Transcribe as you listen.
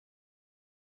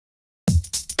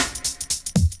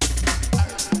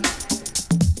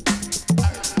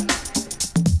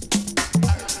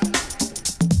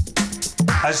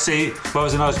I see, well, I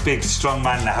was a nice big, strong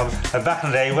man now. Back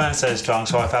in the day, he weren't so strong,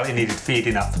 so I felt he needed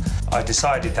feeding up. I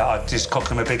decided that I'd just cook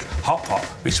him a big hot pot,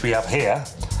 which we have here,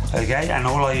 okay? And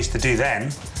all I used to do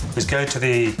then was go to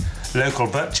the local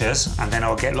butchers, and then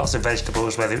I'll get lots of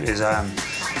vegetables, whether it is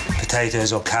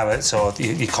potatoes or carrots or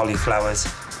your cauliflowers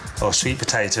or sweet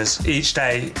potatoes. Each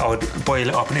day I would boil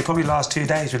it up, and it probably last 2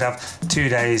 days. We'd have 2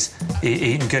 days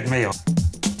eating good meal.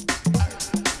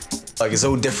 Like, it's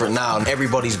all different now.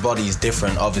 Everybody's body is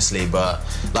different, obviously, but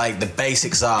like the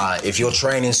basics are, if you're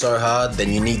training so hard,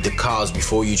 then you need the carbs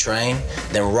before you train.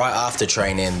 Then right after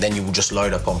training, then you will just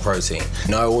load up on protein.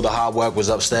 You know, all the hard work was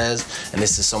upstairs, and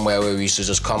this is somewhere where we used to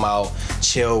just come out,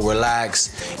 chill,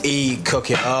 relax, eat, cook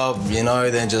it up, you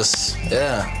know, then just,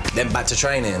 yeah. Then back to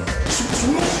training.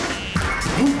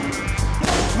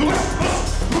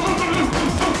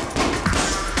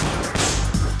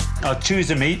 I'll choose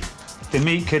the meat. The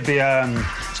meat could be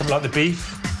something like the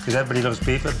beef, because everybody loves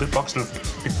beef. A big box of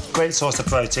great source of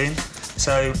protein.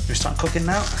 So we start cooking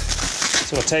now.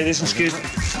 So I'll take this and scoop.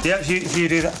 Yeah, if you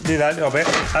do that a little bit.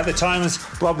 At the times,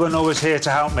 Bob wasn't always here to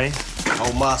help me.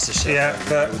 Oh, master chef. Yeah,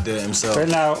 but he would do it himself. But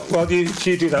now, well, you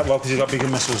do that well because you've got bigger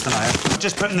muscles than I have.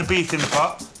 Just putting the beef in the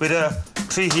pot. We'd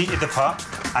preheated the pot,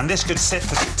 and this could sit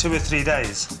for 2 or 3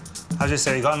 days. As I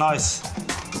say, you've got a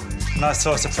nice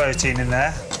source of protein in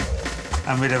there.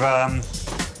 And we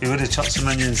would have chopped some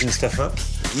onions and stuff up.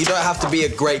 You don't have to be a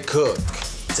great cook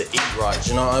to eat right, do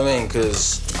you know what I mean?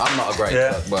 Because I'm not a great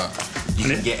cook, but you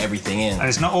can get everything in. And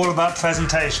it's not all about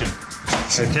presentation.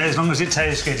 Okay, as long as it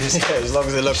tastes good, just as long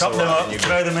as it looks chop them up,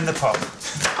 throw them in the pot.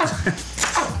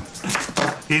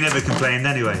 He never complained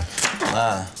anyway.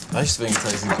 Nah, I used to think it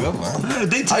tasted good, man. No, it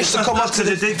did taste. I used to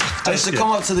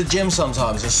come up to the gym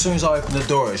sometimes. As soon as I open the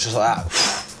door, it's just like that.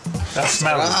 That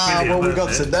smell was brilliant. What we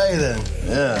got today then?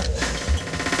 Yeah.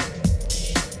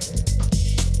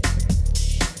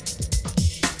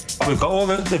 We've got all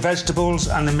the vegetables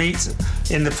and the meat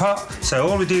in the pot. So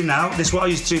all we do now, this is what I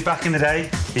used to do back in the day.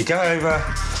 You go over,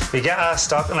 we get our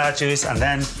stock and our juice, and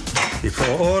then you put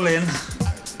it all in.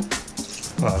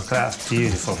 Well, look at that, that's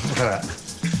beautiful. Look at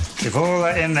that. You put all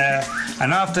that in there,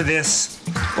 and after this,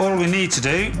 all we need to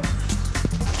do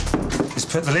is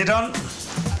put the lid on.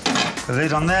 The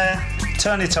lid on there,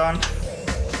 turn it on,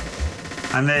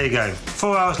 and there you go.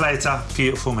 4 hours later,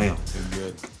 beautiful meal.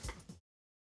 Good.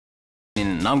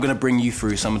 And I'm going to bring you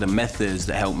through some of the methods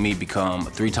that helped me become a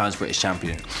 3-time British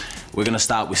champion. We're going to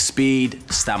start with speed,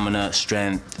 stamina,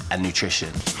 strength, and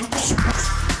nutrition.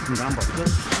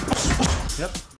 Yep.